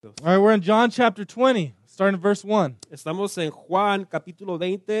All right, we're in John chapter 20, starting at verse 1. Estamos en Juan capítulo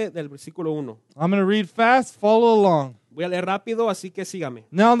 20 del versículo 1. I'm going to read fast, follow along. Voy a leer rápido, así que sígame.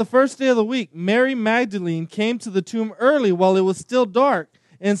 Now on the first day of the week, Mary Magdalene came to the tomb early while it was still dark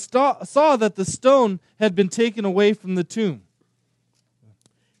and saw that the stone had been taken away from the tomb.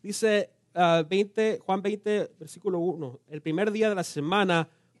 Dice Juan 20, versículo 1. El primer día de la semana,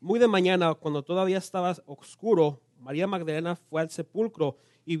 muy de mañana, cuando todavía estaba oscuro, María Magdalena fue al sepulcro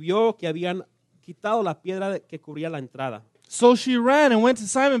y vio que habían quitado la piedra que cubría la entrada. So she ran and went to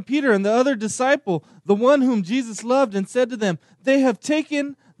Simon Peter and the other disciple, the one whom Jesus loved, and said to them, "They have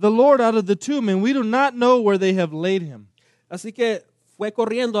taken the Lord out of the tomb, and we do not know where they have laid him." Así que fue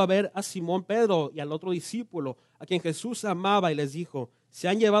corriendo a ver a Simón Pedro y al otro discípulo, a quien Jesús amaba, y les dijo, se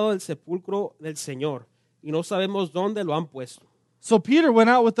han llevado del sepulcro del Señor, y no sabemos dónde lo han puesto. So Peter went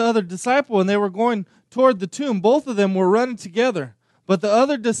out with the other disciple, and they were going toward the tomb. Both of them were running together. But the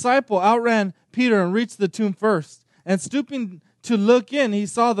other disciple outran Peter and reached the tomb first. And stooping to look in, he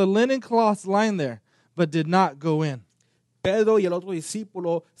saw the linen cloths lying there, but did not go in. Pedro y el otro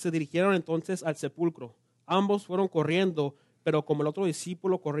discípulo se dirigieron entonces al sepulcro. Ambos fueron corriendo, pero como el otro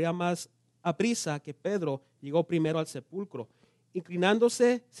discípulo corría más aprisa que Pedro, llegó primero al sepulcro.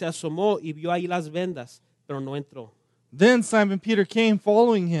 Inclinándose, se asomó y vio ahí las vendas, pero no entró. Then Simon Peter came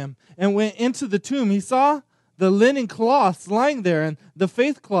following him and went into the tomb. He saw the linen cloths lying there and the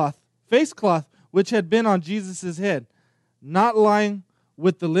face cloth, which had been on Jesus' head, not lying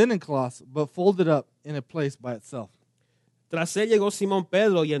with the linen cloths, but folded up in a place by itself. Tras él llegó Simón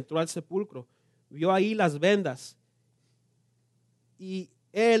Pedro y entró al sepulcro. Vio ahí las vendas y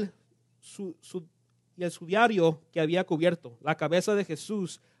el sudario que había cubierto la cabeza de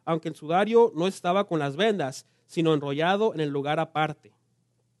Jesús, aunque el sudario no estaba con las vendas, sino enrollado en el lugar aparte.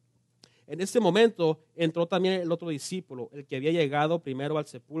 En ese momento entró también el otro discípulo, el que había llegado primero al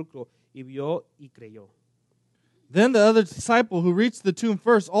sepulcro, y vio y creyó. Then the other disciple who reached the tomb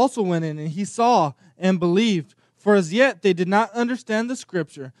first also went in, and he saw and believed, for as yet they did not understand the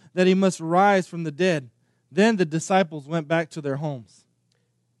scripture, that he must rise from the dead. Then the disciples went back to their homes.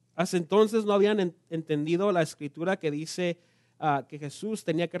 Hasta entonces no habían entendido la escritura que dice que Jesús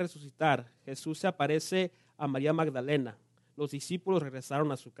tenía que resucitar. Jesús se aparece a María Magdalena. Los discípulos regresaron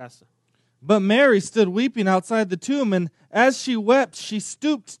a su casa. But Mary stood weeping outside the tomb, and as she wept, she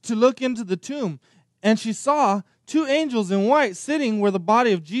stooped to look into the tomb, and she saw two angels in white sitting where the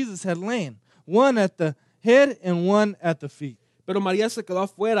body of Jesus had lain, one at the head and one at the feet. Pero María se quedó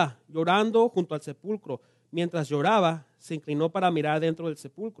afuera, llorando junto al sepulcro. Mientras lloraba, se inclinó para mirar dentro del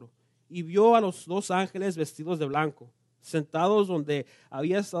sepulcro, y vio a los dos ángeles vestidos de blanco, sentados donde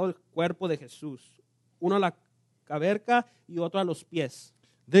había estado el cuerpo de Jesús, uno a la cabeza y otro a los pies.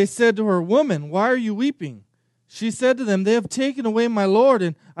 They said to her, "Woman, why are you weeping?" She said to them, "They have taken away my Lord,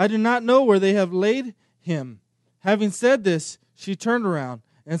 and I do not know where they have laid him." Having said this, she turned around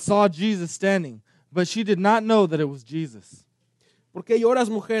and saw Jesus standing, but she did not know that it was Jesus. ¿Por qué lloras,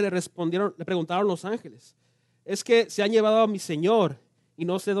 mujer? Le preguntaron los ángeles. Es que se han llevado a mi Señor y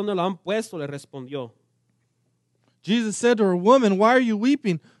no sé dónde lo han puesto, le respondió. Jesus said to her, "Woman, why are you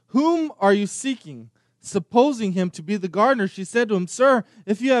weeping? Whom are you seeking?" Supposing him to be the gardener, she said to him, "Sir,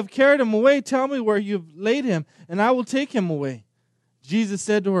 if you have carried him away, tell me where you have laid him, and I will take him away." Jesus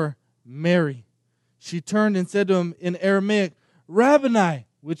said to her, "Mary." She turned and said to him in Aramaic, "Rabboni,"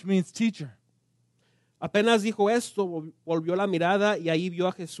 which means teacher. Apenas dijo esto, volvió la mirada y ahí vio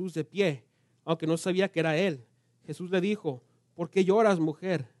a Jesús de pie, aunque no sabía que era él. Jesús le dijo, ¿por qué lloras,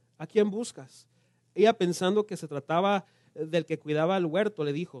 mujer? ¿A quién buscas? Ella, pensando que se trataba del que cuidaba el huerto,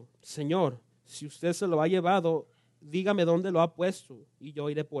 le dijo, Señor, si usted se lo ha llevado, dígame dónde lo ha puesto y yo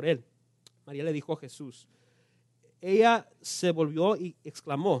iré por él. María le dijo a Jesús. Ella se volvió y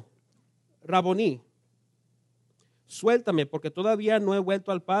exclamó, Raboní, suéltame porque todavía no he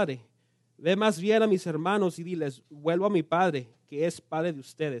vuelto al Padre. Ve más bien a mis hermanos y diles, vuelvo a mi Padre, que es Padre de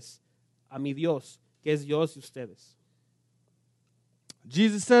ustedes, a mi Dios, que es Dios de ustedes.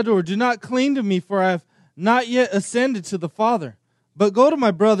 Jesus said to her, "Do not cling to me, for I have not yet ascended to the Father. But go to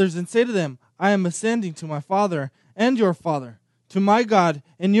my brothers and say to them, I am ascending to my Father and your Father, to my God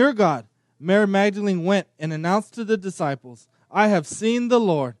and your God." Mary Magdalene went and announced to the disciples, "I have seen the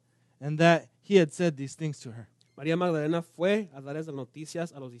Lord," and that he had said these things to her. María Magdalena fue a darles las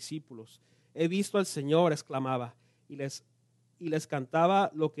noticias a los discípulos. He visto al Señor, exclamaba, y les contaba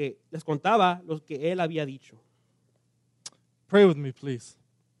lo que él había dicho. Pray with me, please.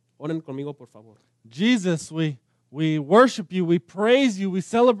 Oren conmigo, por favor. Jesus, we worship you, we praise you, we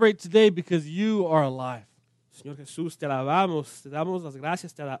celebrate today because you are alive. Señor Jesús, te alabamos, te damos las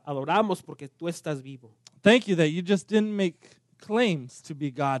gracias, te adoramos porque tú estás vivo. Thank you that you just didn't make claims to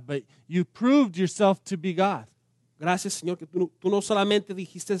be God, but you proved yourself to be God. Gracias, Señor, que tú no solamente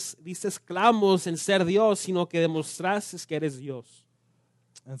diste clamos en ser Dios, sino que demostraste que eres Dios.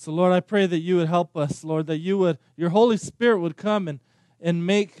 And so, Lord, I pray that you would help us, Lord, that your Holy Spirit would come and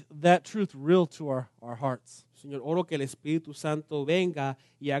make that truth real to our hearts. Señor, oro que el Espíritu Santo venga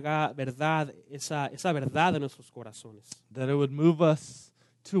y haga verdad, esa verdad en nuestros corazones. That it would move us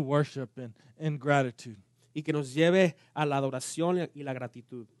to worship and gratitude. Y que nos lleve a la adoración y la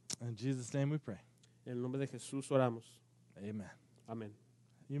gratitud. In Jesus' name we pray. En el nombre de Jesús oramos. Amen. Amén.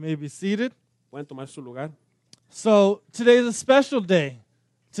 You may be seated. Pueden tomar su lugar. So today's a special day.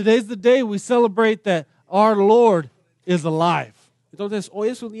 Today's the day we celebrate that our Lord is alive. Entonces, hoy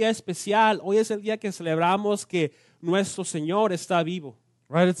es un día especial. Hoy es el día que celebramos que nuestro Señor está vivo.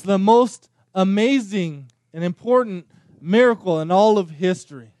 Right? It's the most amazing and important miracle in all of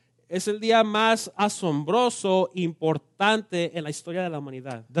history. Es el día más asombroso, importante en la historia de la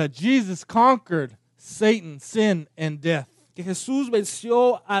humanidad. That Jesus conquered Satan, sin, and death. Que Jesús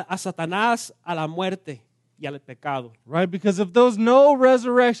venció a Satanás, a la muerte y al pecado. Right? Because if there was no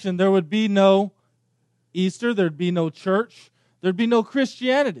resurrection, there would be no Easter, there'd be no church, there'd be no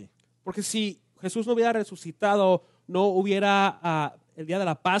Christianity. Porque si Jesús no hubiera resucitado, no hubiera el día de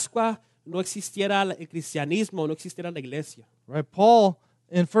la Pascua, no existiera el cristianismo, no existiera la iglesia. Right? Paul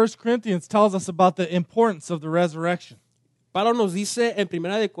in 1 Corinthians tells us about the importance of the resurrection. Pablo nos dice en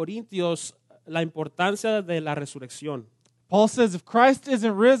 1 de Corintios la importancia de la resurrección. Paul says if Christ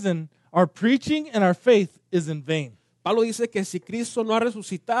isn't risen, our preaching and our faith is in vain. Pablo dice que si Cristo no ha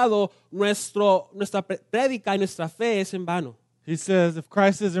resucitado, nuestra prédica y nuestra fe es en vano. He says if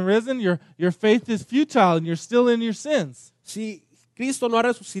Christ isn't risen, your faith is futile and you're still in your sins. Si Cristo no ha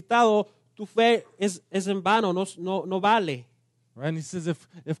resucitado, tu fe es en vano, no vale. Right? And he says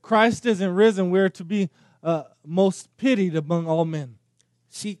if Christ isn't risen, we're to be most pitied among all men.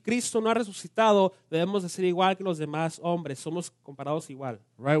 Si Cristo no ha resucitado, debemos de ser igual que los demás hombres. Somos comparados igual.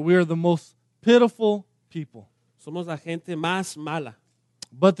 Right? We are the most pitiful people. Somos la gente más mala.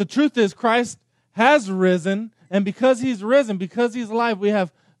 But the truth is Christ has risen, and because he's risen, because he's alive, we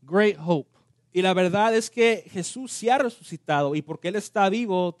have great hope. Y la verdad es que Jesús sí ha resucitado y porque Él está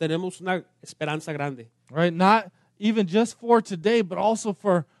vivo, tenemos una esperanza grande. Right? Not even just for today, but also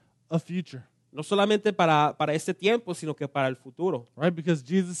for a future. No solamente para este tiempo, sino que para el futuro. Right? Because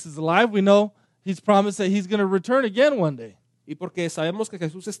Jesus is alive, we know he's promised that he's going to return again one day. Y porque sabemos que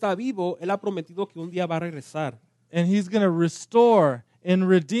Jesús está vivo, Él ha prometido que un día va a regresar. And he's going to restore and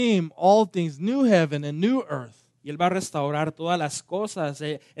redeem all things, new heaven and new earth. Y Él va a restaurar todas las cosas,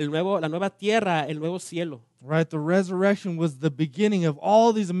 la nueva tierra, el nuevo cielo. Right? The resurrection was the beginning of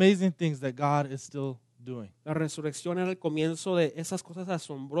all these amazing things that God is still doing. La resurrección era el comienzo de esas cosas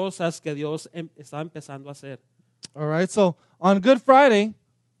asombrosas que Dios estaba empezando a hacer. All right? So on Good Friday,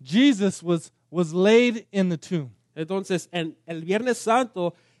 Jesus was laid in the tomb. Entonces, en el Viernes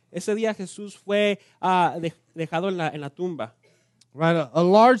Santo, ese día Jesús fue dejado en la tumba. Right? A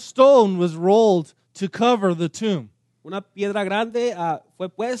large stone was rolled to cover the tomb. Una piedra grande fue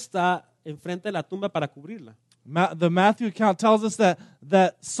puesta enfrente de la tumba para cubrirla. The Matthew account tells us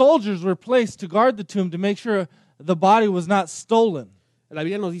that soldiers were placed to guard the tomb to make sure the body was not stolen. La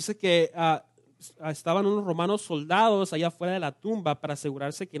Biblia nos dice que estaban unos romanos soldados allá afuera de la tumba para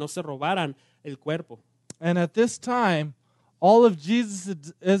asegurarse que no se robaran el cuerpo. And at this time, all of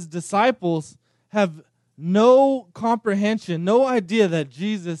Jesus' disciples have no comprehension, no idea that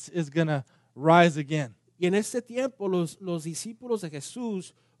Jesus is going to rise again. Y en este tiempo los discípulos de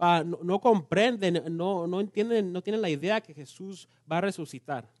Jesús no comprenden, no entienden, no tienen la idea que Jesús va a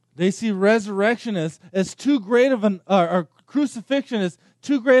resucitar. They see resurrection as too great of or crucifixion as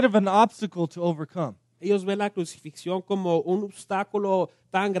too great of an obstacle to overcome. Ellos ven la crucifixión como un obstáculo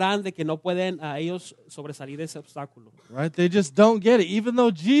tan grande que no pueden ellos sobresalir de ese obstáculo. Right? They just don't get it. Even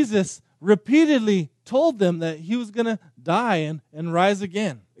though Jesus repeatedly told them that he was going to die and rise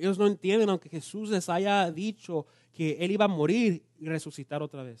again. Ellos no entienden, aunque Jesús les haya dicho que Él iba a morir y resucitar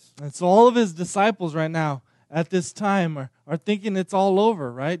otra vez. And so all of his disciples right now at this time are thinking it's all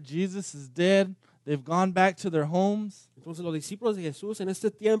over, right? Jesus is dead. They've gone back to their homes. Entonces los discípulos de Jesús en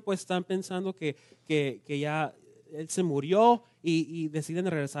este tiempo están pensando que ya Él se murió y deciden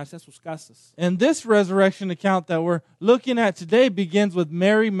regresarse a sus casas. And this resurrection account that we're looking at today begins with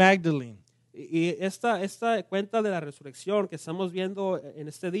Mary Magdalene. Y esta cuenta de la resurrección que estamos viendo en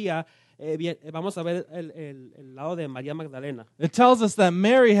este día, vamos a ver el lado de María Magdalena. It tells us that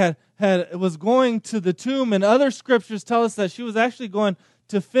Mary was going to the tomb, and other scriptures tell us that she was actually going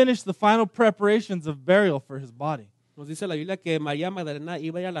to finish the final preparations of burial for his body. Nos dice la Biblia que María Magdalena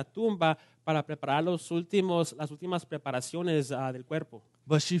iba a ir a la tumba para preparar las últimas preparaciones del cuerpo.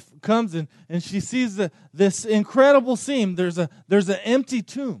 But she comes in and she sees this incredible scene. There's an empty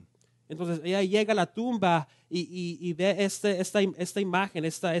tomb. Entonces ella llega a la tumba y ve esta imagen,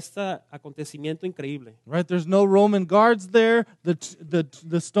 este acontecimiento increíble. Right? There's no Roman guards there.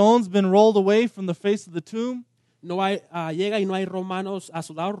 The stone's been rolled away from the face of the tomb. No hay, llega y no hay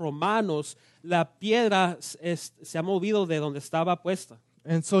soldados romanos. La piedra se ha movido de donde estaba puesta.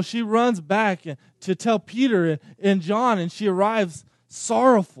 And so she runs back to tell Peter and John, and she arrives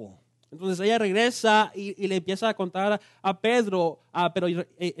sorrowful. Entonces ella regresa y le empieza a contar a Pedro, pero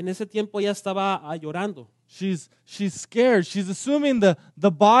en ese tiempo ella estaba llorando. She's scared. She's assuming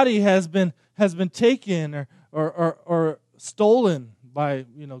the body has been taken or stolen by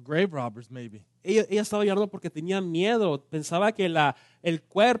grave robbers maybe. Ella estaba llorando porque tenía miedo. Pensaba que el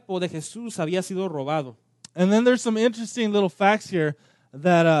cuerpo de Jesús había sido robado. And then there's some interesting little facts here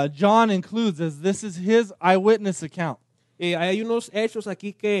that John includes, as this is his eyewitness account. Hay unos hechos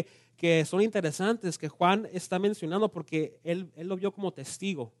aquí que son interesantes que Juan está mencionando porque él lo vio como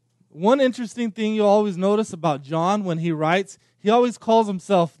testigo. One interesting thing you'll always notice about John when he writes, he always calls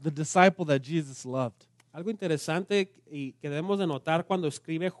himself the disciple that Jesus loved. Algo interesante y que debemos de notar cuando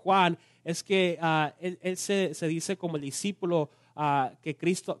escribe Juan es que él se dice como el discípulo que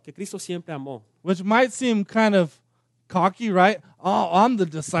Cristo siempre amó. Which might seem kind of cocky, right? Oh, I'm the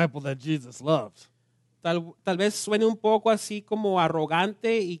disciple that Jesus loved. Tal vez suene un poco así como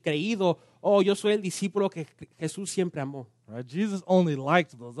arrogante y creído. Oh, yo soy el discípulo que Jesús siempre amó. Right? Jesus only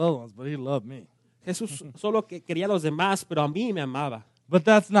liked those other ones, but he loved me. Jesús solo quería a los demás, pero a mí me amaba. But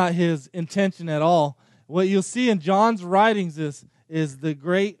that's not his intention at all. What you'll see in John's writings is the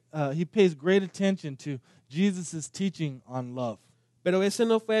great, he pays great attention to Jesus' teaching on love. Pero esa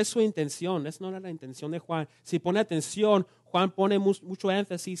no fue su intención, esa no era la intención de Juan. Si pone atención, Juan pone mucho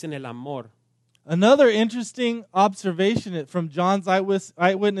énfasis en el amor. Another interesting observation from John's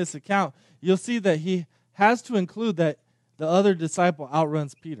eyewitness account, you'll see that he has to include that the other disciple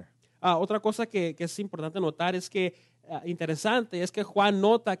outruns Peter. Otra cosa que es importante notar es que, interesante, es que Juan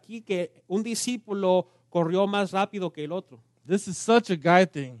nota aquí que un discípulo corrió más rápido que el otro. This is such a guy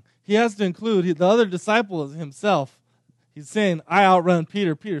thing. He has to include the other disciple is himself. He's saying, I outrun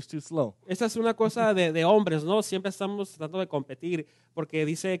Peter. Peter's too slow. Esa es una cosa de hombres, ¿no? Siempre estamos tratando de competir porque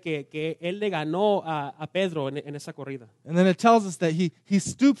dice que él le ganó a Pedro en esa corrida. And then it tells us that he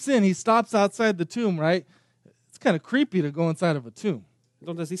stoops in. He stops outside the tomb, right? It's kind of creepy to go inside of a tomb.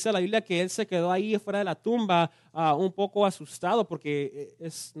 Entonces dice la Biblia que él se quedó ahí fuera de la tumba un poco asustado porque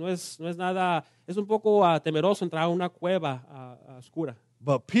no es nada, es un poco temeroso entrar a una cueva oscura.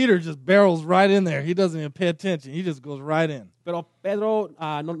 But Peter just barrels right in there. He doesn't even pay attention. He just goes right in. Pero Pedro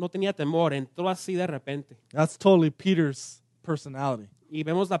no tenía temor, entró así de repente. That's totally Peter's personality. Y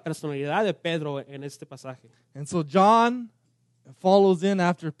vemos la personalidad de Pedro en este pasaje. And so John follows in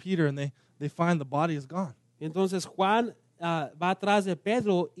after Peter, and they find the body is gone. Entonces Juan va atrás de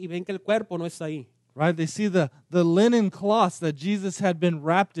Pedro y ven que el cuerpo no está ahí. Right? They see the linen cloths that Jesus had been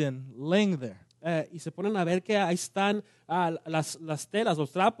wrapped in laying there. Y se ponen a ver que ahí están las telas,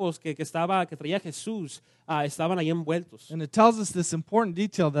 los trapos que traía Jesús, estaban ahí envueltos. And it tells us this important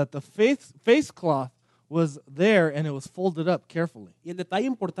detail that the face cloth was there and it was folded up carefully. Y el detalle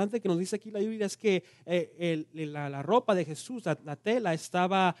importante que nos dice aquí la Biblia es que la ropa de Jesús, la tela,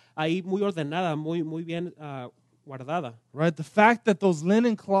 estaba ahí muy ordenada, muy bien guardada. Right? The fact that those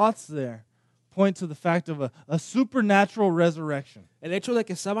linen cloths there point to the fact of a supernatural resurrection. El hecho de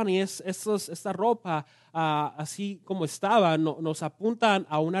que estaban ahí esta ropa así como estaba nos apuntan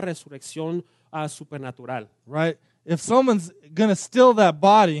a una resurrección supernatural. Right? If someone's going to steal that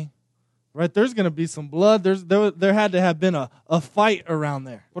body, right, there's going to be some blood. There had to have been a fight around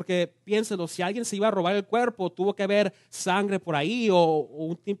there. Porque piénselo, si alguien se iba a robar el cuerpo, tuvo que haber sangre por ahí o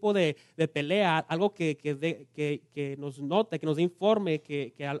un tipo de pelea, algo que nos note, que nos informe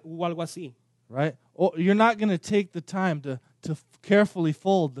que hubo algo así. Right? Or you're not going to take the time to carefully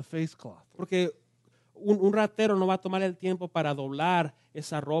fold the face cloth. Porque un ratero no va a tomar el tiempo para doblar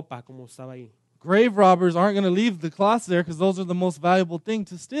esa ropa como estaba ahí. Grave robbers aren't going to leave the cloths there because those are the most valuable thing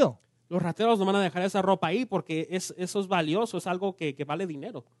to steal. Los rateros no van a dejar esa ropa ahí porque eso es valioso, es algo que vale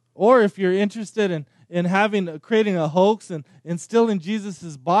dinero. Or if you're interested in creating a hoax and stealing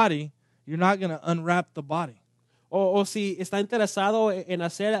Jesus' body, you're not going to unwrap the body. O si está interesado en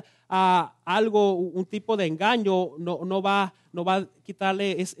hacer algo, un tipo de engaño, no va a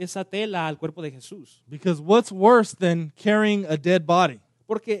quitarle esa tela al cuerpo de Jesús. Because what's worse than carrying a dead body?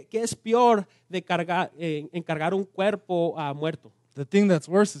 Porque ¿qué es peor de encargar un cuerpo muerto? The thing that's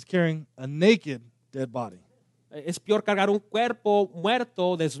worse is carrying a naked dead body. Es peor cargar un cuerpo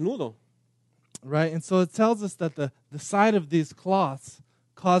muerto desnudo. Right? And so it tells us that the sight of these cloths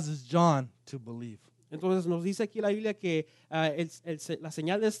causes John to believe. Entonces nos dice aquí la Biblia que la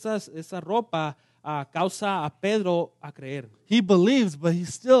señal de esta ropa causa a Pedro a creer. He believes, but he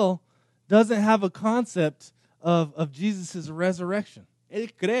still doesn't have a concept of Jesus' resurrection.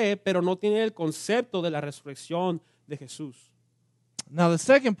 Él cree, pero no tiene el concepto de la resurrección de Jesús. Now, the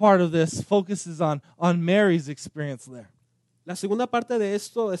second part of this focuses on Mary's experience there. La segunda parte de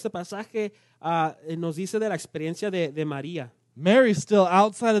este pasaje nos dice de la experiencia de María. Mary's still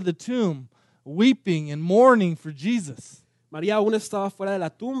outside of the tomb, weeping and mourning for Jesus. María aún estaba fuera de la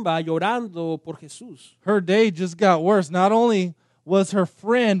tumba llorando por Jesús. Her day just got worse. Not only was her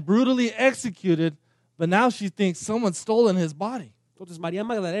friend brutally executed, but now she thinks someone's stolen his body. Entonces María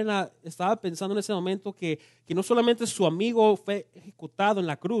Magdalena estaba pensando en ese momento que no solamente su amigo fue ejecutado en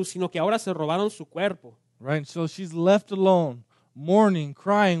la cruz, sino que ahora se robaron su cuerpo. Right? So she's left alone, mourning,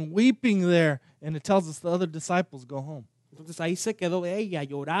 crying, weeping there, and it tells us the other disciples go home. Entonces ahí se quedó ella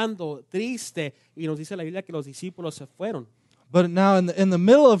llorando, triste, y nos dice la Biblia que los discípulos se fueron. But now in the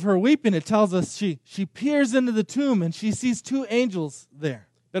middle of her weeping, it tells us she peers into the tomb and she sees two angels there.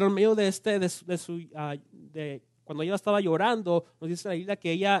 Pero en medio de cuando ella estaba llorando, nos dice la Biblia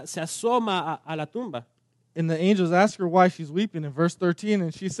que ella se asoma a la tumba. And the angels ask her why she's weeping in verse 13,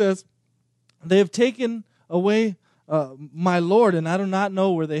 and she says, "They have taken away my Lord, and I do not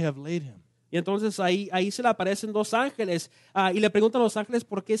know where they have laid him." Y entonces ahí se le aparecen dos ángeles y le preguntan a los ángeles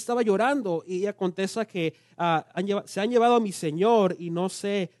por qué estaba llorando. Y ella contesta que se han llevado a mi Señor y no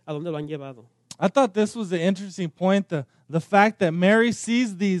sé a dónde lo han llevado. I thought this was an interesting point, the fact that Mary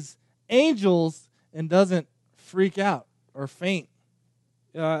sees these angels and doesn't freak out or faint.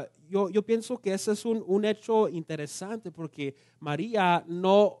 Yo pienso que ese es un hecho interesante porque María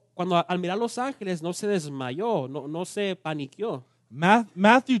al mirar los ángeles no se desmayó, no se paniqueó.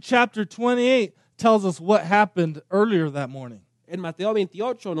 Matthew chapter 28 tells us what happened earlier that morning. En Mateo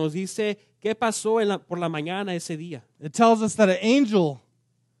 28 nos dice qué pasó por la mañana ese día. It tells us that an angel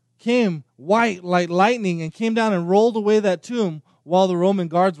came white like lightning and came down and rolled away that tomb while the Roman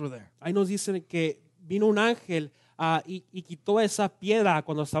guards were there. Ahí nos dicen que vino un ángel y quitó esa piedra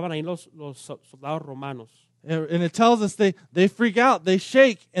cuando estaban ahí los soldados romanos. And it tells us they freak out, they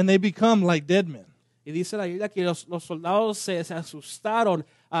shake, and they become like dead men. Y dice la Biblia que los soldados se asustaron,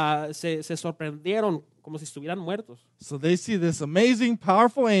 se sorprendieron como si estuvieran muertos. So they see this amazing,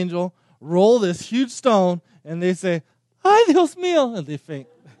 powerful angel roll this huge stone, and they say, "Ay, Dios mío," and they faint.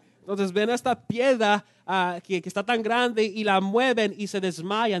 Entonces ven esta piedra que está tan grande y la mueven y se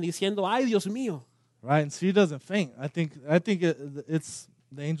desmayan diciendo, "Ay, Dios mío." Right, and she doesn't faint. I think it's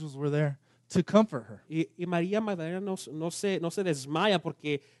the angels were there to comfort her. Y María Magdalena no se desmaya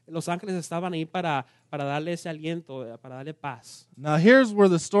porque los ángeles estaban ahí para darle ese aliento, para darle paz. Now here's where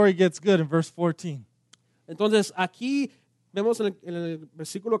the story gets good in verse 14. Entonces aquí vemos en el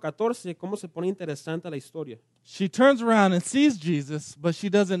versículo 14 cómo se pone interesante la historia. She turns around and sees Jesus, but she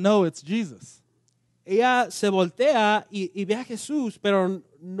doesn't know it's Jesus. Ella se voltea y ve a Jesús, pero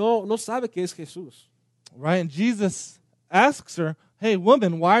no sabe que es Jesús. Right, and Jesus asks her, "Hey,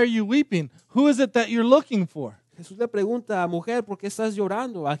 woman, why are you weeping? Who is it that you're looking for?" Jesús le pregunta, mujer, ¿por qué estás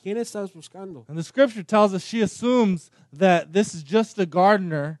llorando? ¿A quién estás buscando? And the scripture tells us she assumes that this is just a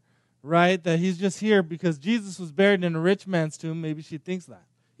gardener, right? That he's just here because Jesus was buried in a rich man's tomb. Maybe she thinks that.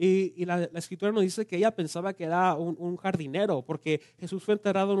 Y la escritura nos dice que ella pensaba que era un jardinero, porque Jesús fue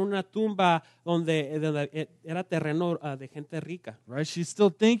enterrado en una tumba donde era terreno de gente rica. Right? She's still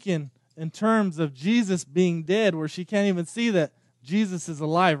thinking in terms of Jesus being dead, where she can't even see that Jesus is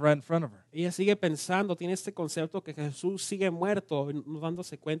alive right in front of her. Ella sigue pensando, tiene este concepto que Jesús sigue muerto, no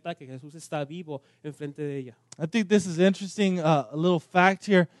dándose cuenta que Jesús está vivo enfrente de ella. I think this is interesting. A little fact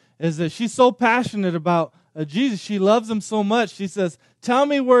here is that she's so passionate about Jesus. She loves him so much. She says, "Tell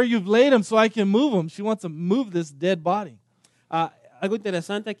me where you've laid him so I can move him." She wants to move this dead body. Algo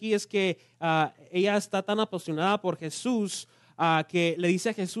interesante aquí es que ella está tan apasionada por Jesús que le dice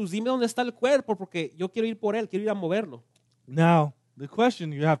a Jesús, dime dónde está el cuerpo porque yo quiero ir por él, quiero ir a moverlo. Now, the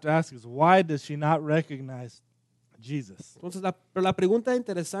question you have to ask is, why does she not recognize Jesus? Entonces, pero la pregunta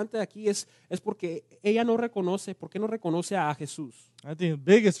interesante aquí es porque ella no reconoce, ¿por qué no reconoce a Jesús? I think the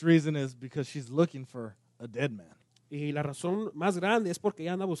biggest reason is because she's looking for a dead man. Y la razón más grande es porque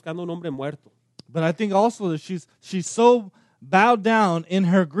ella anda buscando un hombre muerto. But I think also that she's so bowed down in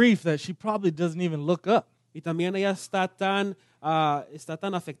her grief that she probably doesn't even look up. Y también ella está tan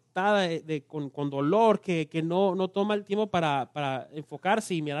afectada con dolor que no toma el tiempo para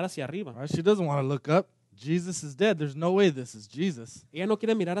enfocarse y mirar hacia arriba. Right? She doesn't want to look up. Jesus is dead. There's no way this is Jesus. Ella no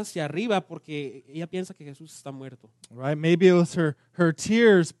quiere mirar hacia arriba porque ella piensa que Jesús está muerto. Right? Maybe it was her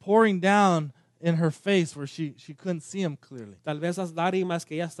tears pouring down in her face where she couldn't see him clearly. Tal vez las lágrimas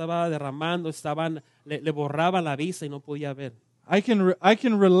que ella estaba derramando le borraban la vista y no podía ver. I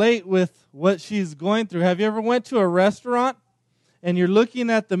can relate with what she's going through. Have you ever went to a restaurant and you're looking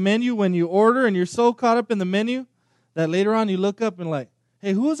at the menu when you order and you're so caught up in the menu that later on you look up and like,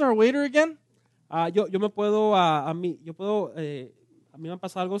 hey, who is our waiter again? Yo me puedo, a mí me ha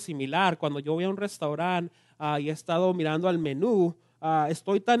pasado algo similar. Cuando yo voy a un restaurante y he estado mirando al menú,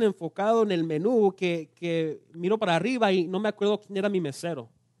 estoy tan enfocado en el menú que miro para arriba y no me acuerdo quién era mi mesero.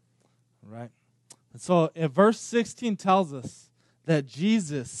 Right. And so verse 16 tells us that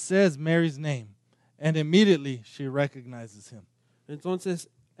Jesus says Mary's name, and immediately she recognizes him. Entonces,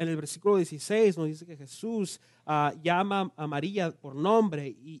 en el versículo 16 nos dice que Jesús llama a María por nombre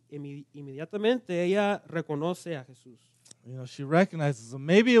y inmediatamente ella reconoce a Jesús. You know, she recognizes him.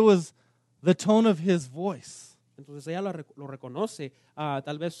 Maybe it was the tone of his voice. Entonces ella lo reconoce.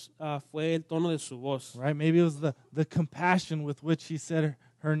 Tal vez fue el tono de su voz. Right? Maybe it was the compassion with which he said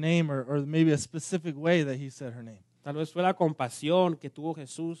her name, or maybe a specific way that he said her name. Tal vez fue la compasión que tuvo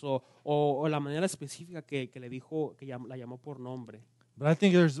Jesús o la manera específica que le dijo, la llamó por nombre. But I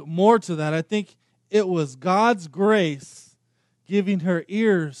think there's more to that. I think it was God's grace giving her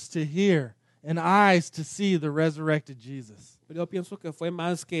ears to hear and eyes to see the resurrected Jesus. Pero yo pienso que fue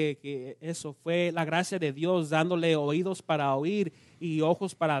más que eso. Fue la gracia de Dios dándole oídos para oír y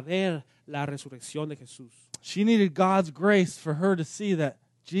ojos para ver la resurrección de Jesús. She needed God's grace for her to see that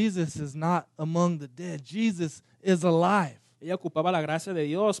Jesus is not among the dead. Jesus is alive. Ella ocupaba la gracia de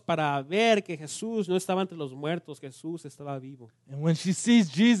Dios para ver que Jesús no estaba entre los muertos, Jesús estaba vivo. And when she sees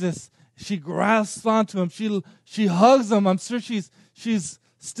Jesus, she grasps onto him. She hugs him. I'm sure she's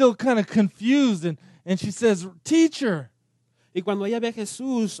still kind of confused, and she says, "Teacher." Y cuando ella ve a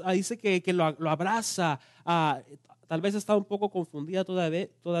Jesús, dice que lo abraza. Tal vez está un poco confundida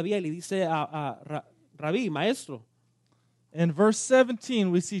todavía y le dice Rabí, maestro. In verse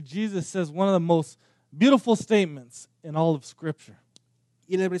 17, we see Jesus says one of the most beautiful statements in all of Scripture.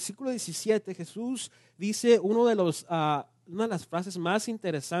 Y en el versículo 17, Jesús dice una de las frases más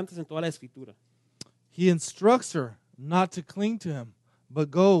interesantes en toda la Escritura. He instructs her not to cling to him, but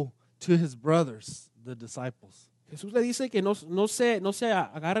go to his brothers, the disciples. Jesús le dice que no se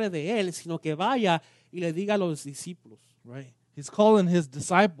agarre de él, sino que vaya y le diga a los discípulos. Right? He's calling his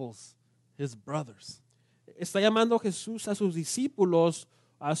disciples his brothers. Está llamando Jesús a sus discípulos,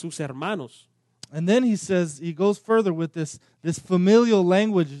 a sus hermanos. And then he goes further with this familial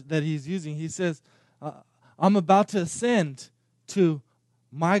language that he's using. He says, I'm about to ascend to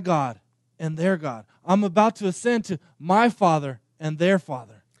my God and their God. I'm about to ascend to my Father and their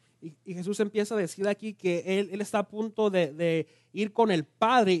Father. Y Jesús empieza a decir aquí que él está a punto de ir con el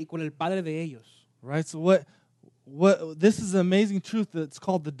Padre y con el Padre de ellos. Right? So what this is an amazing truth that's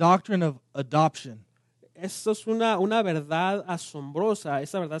called the doctrine of adoption. Esto es una verdad asombrosa.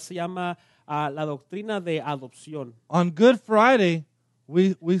 Esa verdad se llama la doctrina de adopción. On Good Friday,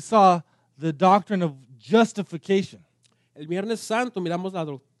 we saw the doctrine of justification. El Viernes Santo miramos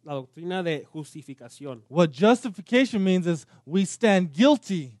la doctrina de justificación. What justification means is we stand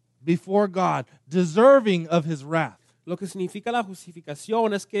guilty before God, deserving of his wrath. Lo que significa la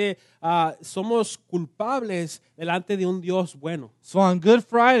justificación es que somos culpables delante de un Dios bueno. So on Good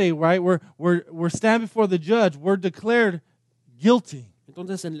Friday, right, we're stand before the judge, we're declared guilty.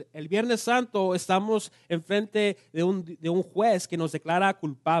 Entonces, en el Viernes Santo estamos enfrente de un juez que nos declara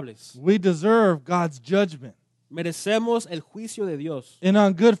culpables. We deserve God's judgment. Merecemos el juicio de Dios. And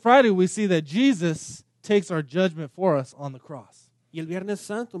on Good Friday, we see that Jesus takes our judgment for us on the cross. Y el Viernes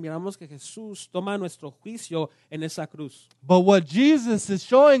Santo miramos que Jesús toma nuestro juicio en esa cruz. But what Jesus is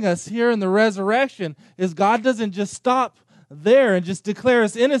showing us here in the resurrection is God doesn't just stop there and just declare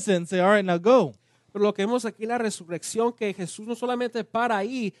us innocent and say, all right, now go. Pero lo que vemos aquí en la resurrección, que Jesús no solamente para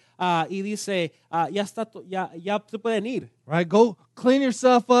ahí y dice, ya se pueden ir. Right, go clean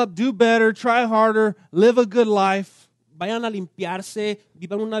yourself up, do better, try harder, live a good life. Vayan a limpiarse,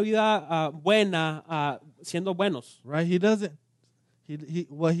 vivan una vida buena, siendo buenos. Right, he doesn't.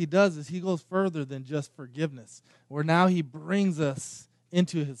 What he does is he goes further than just forgiveness, where now he brings us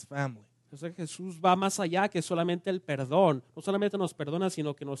into his family. Entonces Jesús va más allá que solamente el perdón. No solamente nos perdona,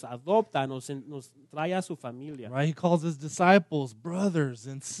 sino que nos adopta, nos trae a su familia. Right? He calls his disciples brothers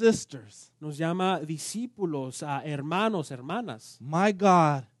and sisters. Nos llama discípulos, hermanos, hermanas. My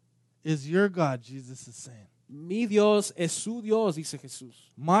God is your God, Jesus is saying. Mi Dios es su Dios, dice Jesús.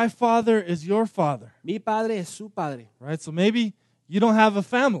 My Father is your Father. Mi Padre es su Padre. Right? So maybe you don't have a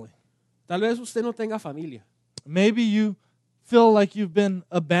family. Tal vez usted no tenga familia. Maybe you feel like you've been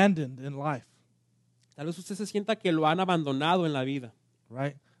abandoned in life. Tal vez usted se sienta que lo han abandonado en la vida.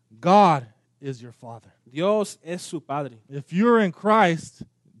 Right? God is your Father. Dios es su Padre. If you're in Christ,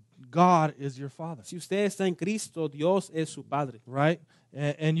 God is your Father. Si usted está en Cristo, Dios es su Padre. Right?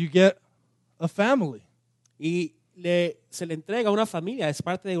 And you get a family. Y se le entrega una familia, es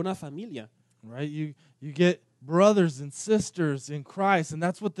parte de una familia. Right? You get brothers and sisters in Christ, and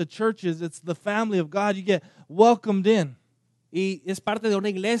that's what the church is. It's the family of God. You get welcomed in. Y es parte de una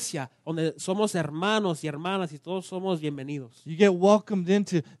iglesia donde somos hermanos y hermanas y todos somos bienvenidos. You get welcomed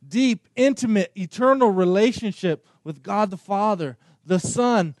into deep, intimate, eternal relationship with God the Father, the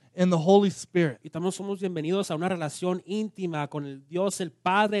Son, and the Holy Spirit. Y también somos bienvenidos a una relación íntima con el Dios, el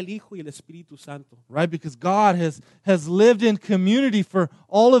Padre, el Hijo y el Espíritu Santo. Right? Because God has lived in community for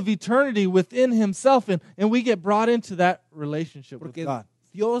all of eternity within Himself, and we get brought into that relationship Porque with God.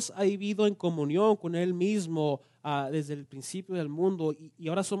 Dios ha vivido en comunión con Él mismo desde el principio del mundo y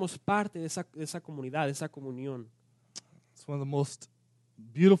ahora somos parte de esa comunidad, de esa comunión. It's one of the most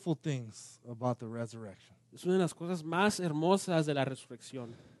beautiful things about the resurrection. Es una de las cosas más hermosas de la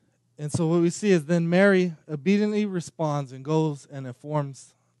resurrección. And so what we see is then Mary obediently responds and goes and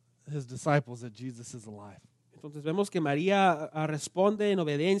informs his disciples that Jesus is alive. Entonces vemos que María responde en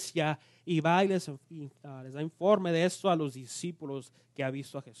obediencia y va y les da informe de esto a los discípulos que ha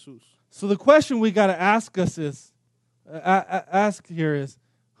visto a Jesús. So the question we got to ask here is,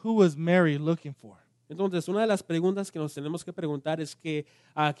 who was Mary looking for? Entonces una de las preguntas que nos tenemos que preguntar es que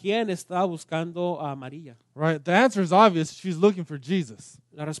 ¿a quién está buscando a María? Right? The answer is obvious. She's looking for Jesus.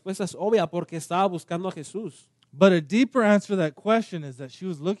 La respuesta es obvia porque estaba buscando a Jesús. But a deeper answer to that question is that she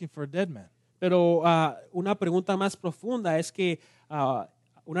was looking for a dead man. Pero una pregunta más profunda es que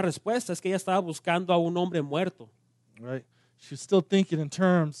una respuesta es que ella estaba buscando a un hombre muerto. Right? She's still thinking in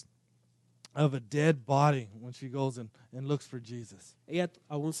terms of a dead body when she goes and looks for Jesus. Ella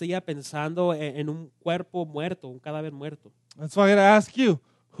aún seguía pensando en un cuerpo muerto, un cadáver muerto. And so I got to ask you,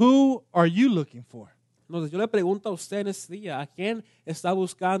 who are you looking for? Entonces yo le pregunto a usted en este día, ¿a quién está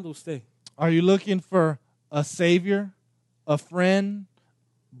buscando usted? Are you looking for a savior, a friend,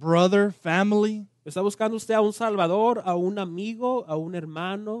 brother, family? ¿Está buscando usted a un salvador, a un amigo, a un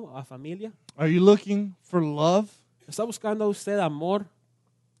hermano, a familia? Are you looking for love? ¿Está buscando a usted amor?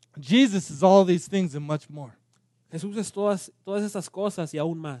 Jesus is all these things and much more. Jesús es todas estas cosas y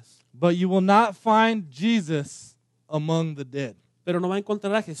aún más. But you will not find Jesus among the dead. Pero no va a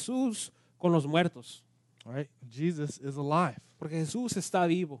encontrar a Jesús con los muertos, Right? Jesus is alive. porque Jesús está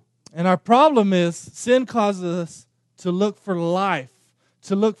vivo. And our problem is sin causes us to look for life,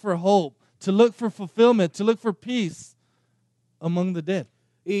 to look for hope, to look for fulfillment, to look for peace among the dead.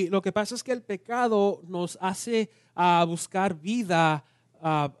 Y lo que pasa es que el pecado nos hace buscar vida,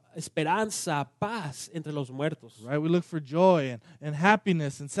 esperanza, paz entre los muertos. Right? We look for joy and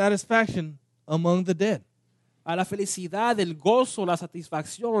happiness and satisfaction among the dead. A la felicidad, el gozo, la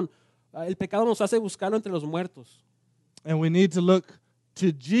satisfacción, el pecado nos hace buscarlo entre los muertos. And we need to look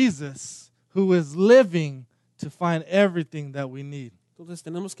to Jesus, who is living, to find everything that we need. Entonces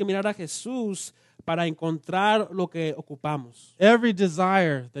tenemos que mirar a Jesús para encontrar lo que ocupamos. Every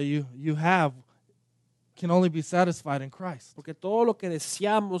desire that you have can only be satisfied in Christ. Porque todo lo que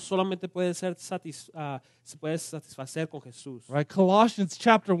deseamos solamente puede ser se puede satisfacer con Jesús. Right? Colossians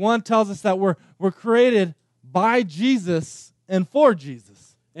chapter 1 tells us that we're created by Jesus and for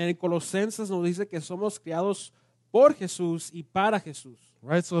Jesus. En Colosenses nos dice que somos creados por Jesús y para Jesús.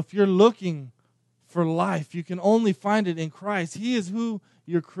 Right? So if you're looking for life, you can only find it in Christ. He is who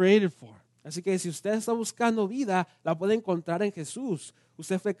you're created for. Así que si usted está buscando vida, la puede encontrar en Jesús.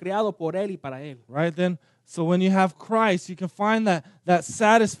 Usted fue creado por Él y para Él. Right? Then, so when you have Christ, you can find that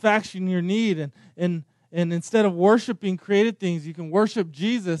satisfaction you need. And instead of worshiping created things, you can worship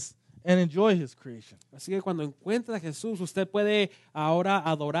Jesus and enjoy His creation. Así que cuando encuentra a Jesús, usted puede ahora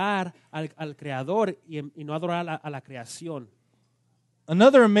adorar al Creador y no adorar a la creación.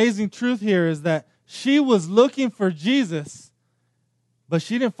 Another amazing truth here is that she was looking for Jesus, but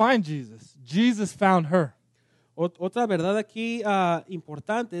she didn't find Jesus. Jesus found her. Otra verdad aquí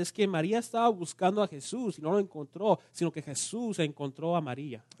importante es que María estaba buscando a Jesús y no lo encontró, sino que Jesús encontró a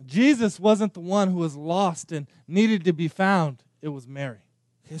María. Jesus wasn't the one who was lost and needed to be found. It was Mary.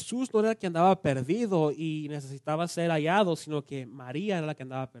 Jesús no era el que andaba perdido y necesitaba ser hallado, sino que María era la que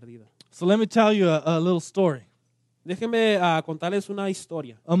andaba perdida. So let me tell you a little story. Déjenme contarles una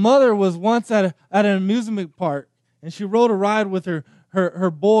historia. A mother was once at an amusement park, and she rode a ride with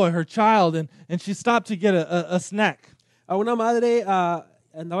her boy, her child, and she stopped to get a snack. A una madre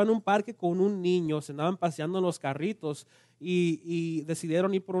andaba en un parque con un niño, se andaban paseando en los carritos y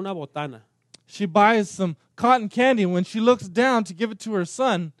decidieron ir por una botana. She buys some cotton candy, and when she looks down to give it to her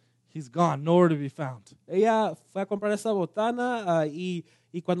son, he's gone, nowhere to be found. Ella fue a comprar esa botana y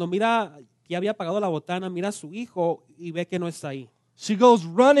cuando mira que había apagado la botana, mira a su hijo y ve que no está ahí. She goes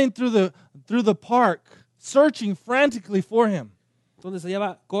running through the park, searching frantically for him. Entonces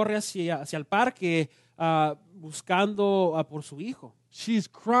ella corre hacia el parque buscando por su hijo. She's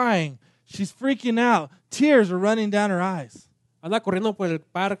crying. She's freaking out. Tears are running down her eyes. Anda corriendo por el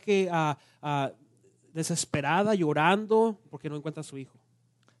parque desesperada, llorando porque no encuentra a su hijo.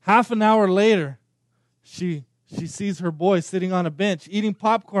 Half an hour later, she sees her boy sitting on a bench eating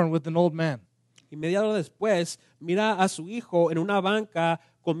popcorn with an old man. Y media hora después, mira a su hijo en una banca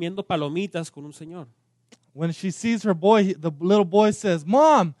comiendo palomitas con un señor. When she sees her boy, the little boy says,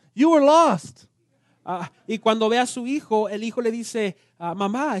 "Mom, you were lost." Y cuando ve a su hijo, el hijo le dice,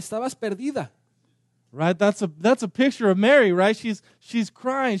 mamá, estabas perdida. Right? That's a picture of Mary, right? She's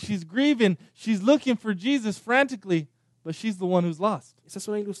crying, she's grieving, she's looking for Jesus frantically, but she's the one who's lost. Esa es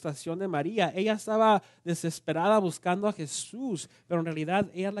una ilustración de María. Ella estaba desesperada buscando a Jesús, pero en realidad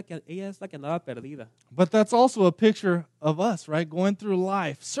ella es la que andaba perdida. But that's also a picture of us, right? Going through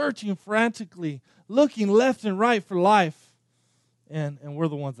life, searching frantically, looking left and right for life, and we're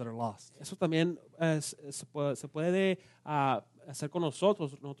the ones that are lost. Eso también se puede hacer con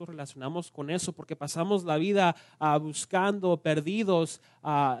nosotros. Nosotros relacionamos con eso porque pasamos la vida buscando, perdidos,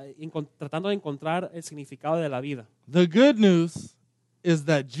 tratando de encontrar el significado de la vida. The good news is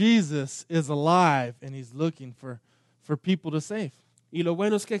that Jesus is alive and he's looking for people to save. Y lo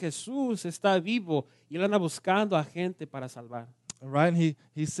bueno es que Jesús está vivo y él anda buscando a gente para salvar. Right? And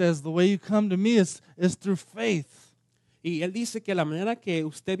he says the way you come to me is through faith. Y él dice que la manera que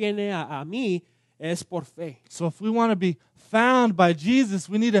usted viene a mí es por fe. So if we want to be found by Jesus,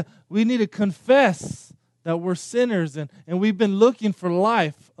 we need to confess that we're sinners and we've been looking for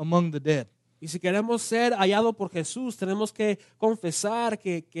life among the dead. Y si queremos ser hallados por Jesús, tenemos que confesar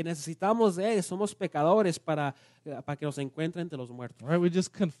que necesitamos de Él, somos pecadores para que nos encuentre entre los muertos. Right? We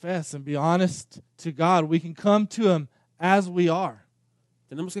just confess and be honest to God. We can come to Him as we are.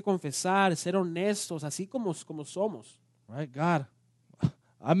 Tenemos que confesar, ser honestos, así como somos. Right? God,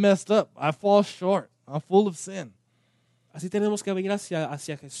 I messed up. I fall short. I'm full of sin. Así tenemos que venir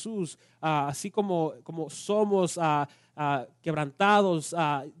hacia Jesús, así como somos quebrantados,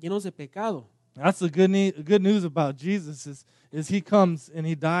 llenos de pecado. That's the good news about Jesus is He comes and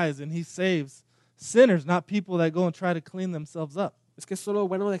He dies and He saves sinners, not people that go and try to clean themselves up. Es que es lo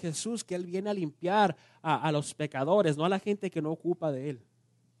bueno de Jesús, que Él viene a limpiar a los pecadores, no a la gente que no ocupa de Él.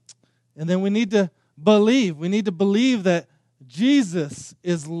 And then we need to believe. We need to believe that Jesus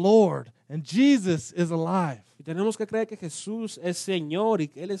is Lord and Jesus is alive. Y tenemos que creer que Jesús es Señor y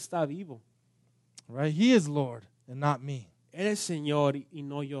que Él está vivo. Right? He is Lord and not me. Él es Señor y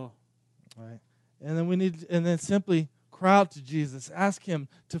no yo. Right? And then simply cry out to Jesus. Ask Him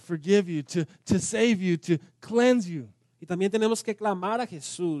to forgive you, to save you, to cleanse you. Y también tenemos que clamar a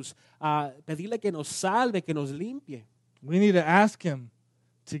Jesús, pedirle que nos salve, que nos limpie. We need to ask Him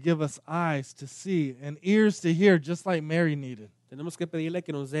to give us eyes to see and ears to hear, just like Mary needed. Tenemos que pedirle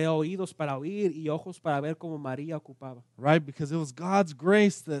que nos dé oídos para oír y ojos para ver como María ocupaba. Right? Because it was God's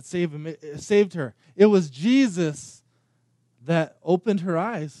grace that saved her. It was Jesus that opened her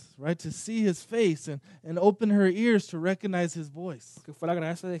eyes, right, to see His face and opened her ears to recognize His voice. Que fue la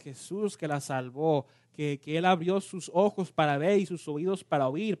gracia de Jesús que la salvó, que Él abrió sus ojos para ver y sus oídos para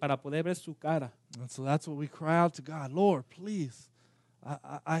oír, para poder ver su cara. And so that's what we cry out to God. Lord, please,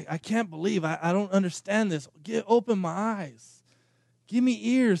 I can't believe, I don't understand this. Open my eyes. Give me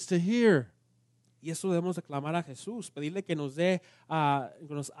ears to hear. Y eso debemos de clamar a Jesús, pedirle que nos dé,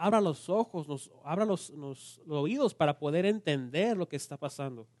 que nos abra los ojos, nos abra los oídos para poder entender lo que está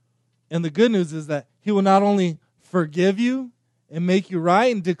pasando. And the good news is that He will not only forgive you and make you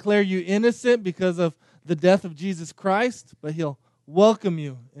right and declare you innocent because of the death of Jesus Christ, but He'll welcome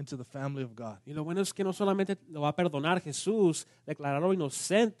you into the family of God. Y lo bueno es que no solamente lo va a perdonar Jesús, declararlo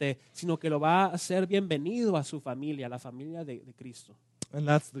inocente, sino que lo va a hacer bienvenido a su familia, la familia de Cristo. And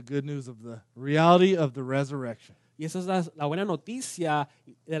that's the good news of the reality of the resurrection. Y esa es la buena noticia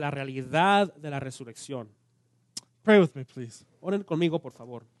de la realidad de la resurrección. Pray with me, please. Oren conmigo, por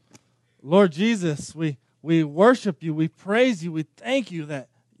favor. Lord Jesus, we worship you, we praise you, we thank you that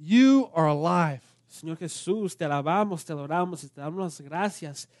you are alive. Señor Jesús, te alabamos, te adoramos y te damos las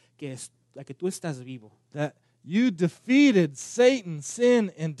gracias que tú estás vivo. That you defeated Satan,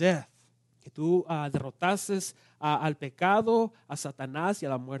 sin, and death. Que tú derrotaste al pecado, a Satanás y a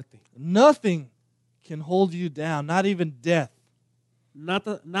la muerte. Nothing can hold you down, not even death.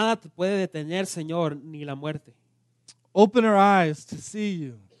 Nada te puede detener, Señor, ni la muerte. Open our eyes to see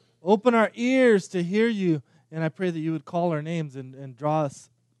you. Open our ears to hear you. And I pray that you would call our names and draw us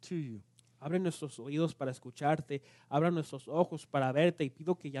to you. Abre nuestros oídos para escucharte, abra nuestros ojos para verte y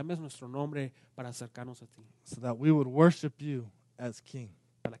pido que llames nuestro nombre para acercarnos a ti, so that we would worship you as King.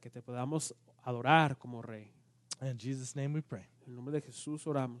 para que te podamos adorar como Rey. In Jesus' name we pray. En el nombre de Jesús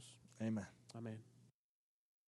oramos. Amen. Amén.